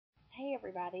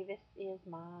everybody. This is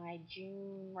my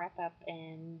June wrap up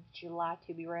and July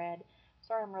to be read.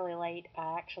 Sorry I'm really late.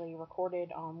 I actually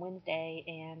recorded on Wednesday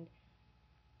and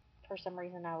for some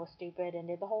reason I was stupid and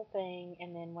did the whole thing,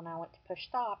 and then when I went to push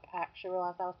stop I actually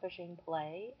realized I was pushing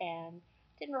play and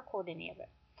didn't record any of it.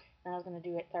 And I was going to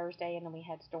do it Thursday, and then we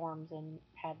had storms and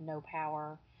had no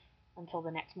power until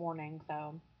the next morning,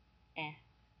 so a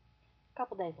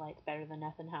couple days late's better than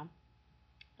nothing, huh?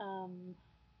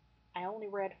 I only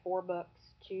read 4 books,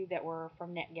 2 that were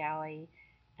from NetGalley,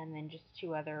 and then just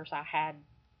 2 others I had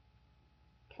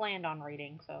planned on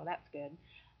reading, so that's good.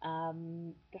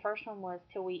 The first one was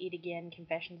Till We Eat Again,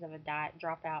 Confessions of a Diet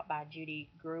Dropout by Judy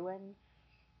Gruen.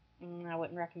 I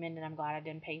wouldn't recommend it. I'm glad I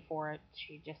didn't pay for it.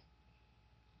 She just,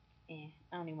 I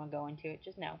don't even want to go into it,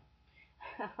 just no.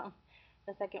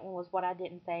 The second one was What I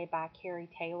Didn't Say by Carrie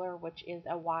Taylor, which is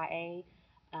a YA.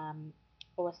 It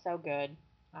was so good.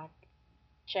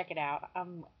 Check it out.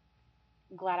 I'm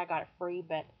glad I got it free,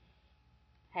 but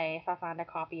hey, if I find a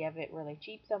copy of it really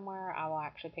cheap somewhere, I will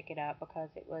actually pick it up because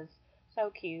it was so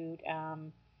cute.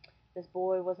 This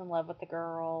boy was in love with the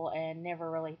girl and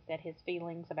never really said his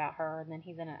feelings about her, and then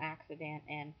he's in an accident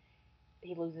and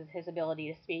he loses his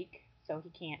ability to speak, so he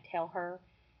can't tell her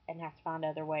and has to find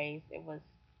other ways. It was,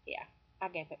 yeah, I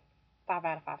gave it 5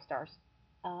 out of 5 stars.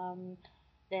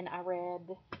 Then I read,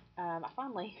 I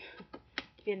finally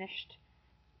finished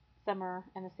Summer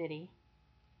in the City.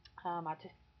 I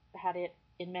just had it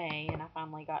in May and I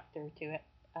finally got through to it.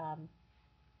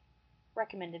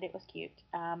 Recommended. It was cute.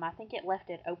 I think it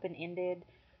left it open-ended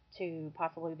to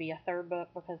possibly be a 3rd book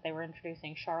because they were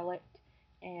introducing Charlotte,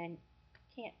 and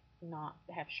can't not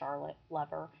have Charlotte, love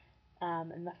her.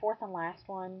 And the 4th and last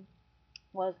one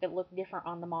was It Looked Different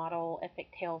on the Model, Epic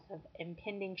Tales of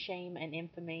Impending Shame and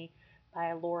Infamy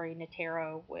by Lori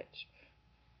Natero, which,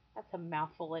 that's a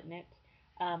mouthful, isn't it?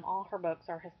 All her books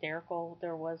are hysterical.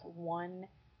 There was one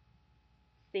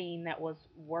scene that was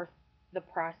worth the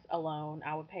price alone.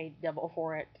 I would pay double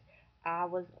for it. I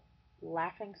was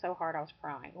laughing so hard I was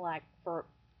crying, like for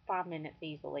 5 minutes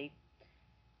easily.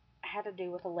 It had to do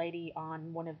with a lady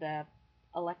on one of the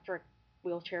electric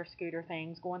wheelchair scooter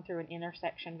things going through an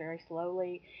intersection very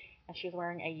slowly, and she was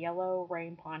wearing a yellow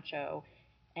rain poncho,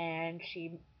 and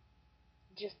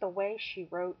just the way she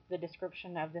wrote the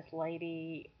description of this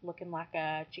lady looking like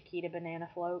a Chiquita banana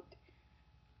float,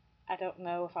 I don't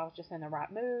know if I was just in the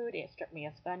right mood. It struck me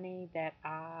as funny that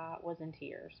I was in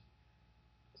tears.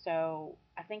 So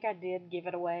I think I did give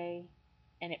it away,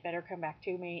 and it better come back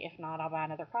to me. If not, I'll buy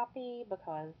another copy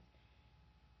because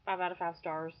 5 out of 5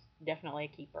 stars, definitely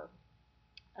a keeper.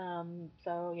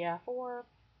 So yeah, 4,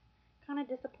 kind of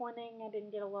disappointing. I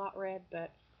didn't get a lot read,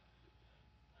 but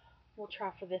we'll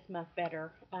try for this month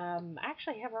better. I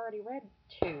actually have already read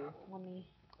 2. Let me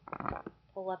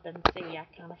pull up and see. I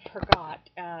kind of forgot.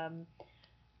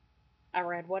 I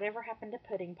read Whatever Happened to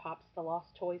Pudding Pops, The Lost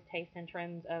Toys, Tastes, and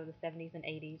Trends of the 70s and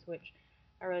 80s, which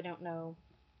I really don't know.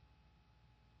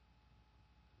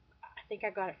 I think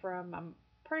I got it from, I'm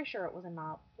pretty sure it was in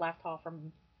my last haul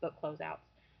from Book Closeouts.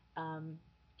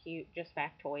 Cute, just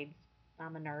factoids.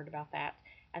 I'm a nerd about that.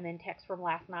 And then Text from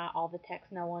Last Night, All the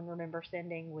Texts No One Remembers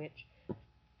Sending, which,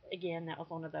 again, that was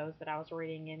one of those that I was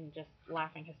reading and just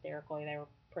laughing hysterically. They were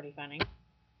pretty funny.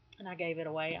 And I gave it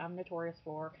away. I'm notorious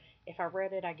for, if I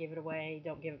read it, I give it away.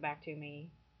 Don't give it back to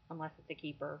me unless it's a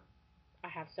keeper. I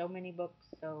have so many books,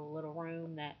 so little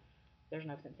room, that there's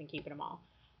no sense in keeping them all.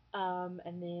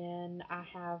 And then I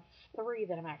have 3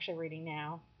 that I'm actually reading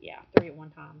now. Yeah, 3 at one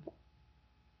time.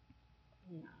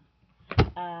 No.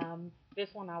 This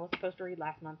one I was supposed to read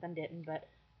last month and didn't, but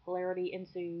Hilarity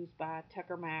Ensues by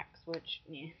Tucker Max, which,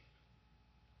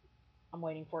 I'm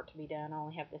waiting for it to be done. I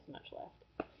only have this much left.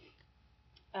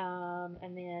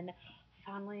 And then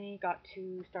finally got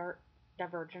to start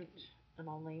Divergent. I'm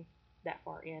only that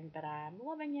far in, but I'm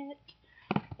loving it.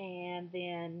 And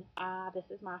then this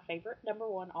is my favorite, number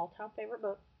 1 all-time favorite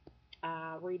book.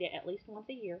 I read it at least once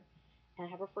a year, and I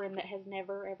have a friend that has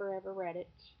never, ever, ever read it,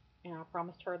 and I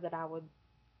promised her that I would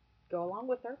go along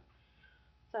with her.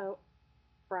 So,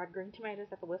 Fried Green Tomatoes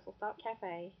at the Whistle Stop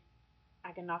Cafe.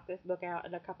 I can knock this book out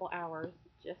in a couple hours.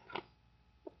 Just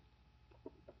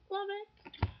love it.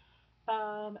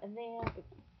 And then,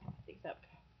 these up.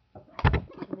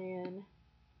 And then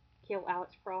Kill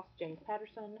Alex Cross, James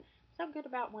Patterson. So good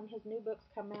about when his new books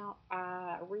come out,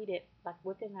 I read it like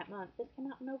within that month. This came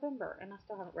out in November, and I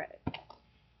still haven't read it.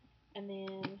 And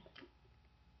then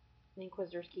The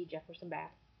Inquisitor's Key, Jefferson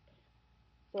Bass.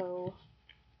 So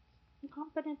I'm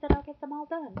confident that I'll get them all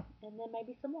done, and then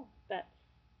maybe some more. But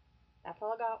that's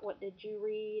all I got. What did you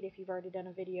read? If you've already done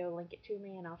a video, link it to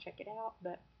me, and I'll check it out.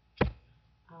 But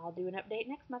I'll do an update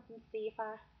next month and see if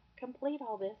I complete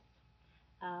all this.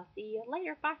 See you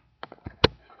later. Bye.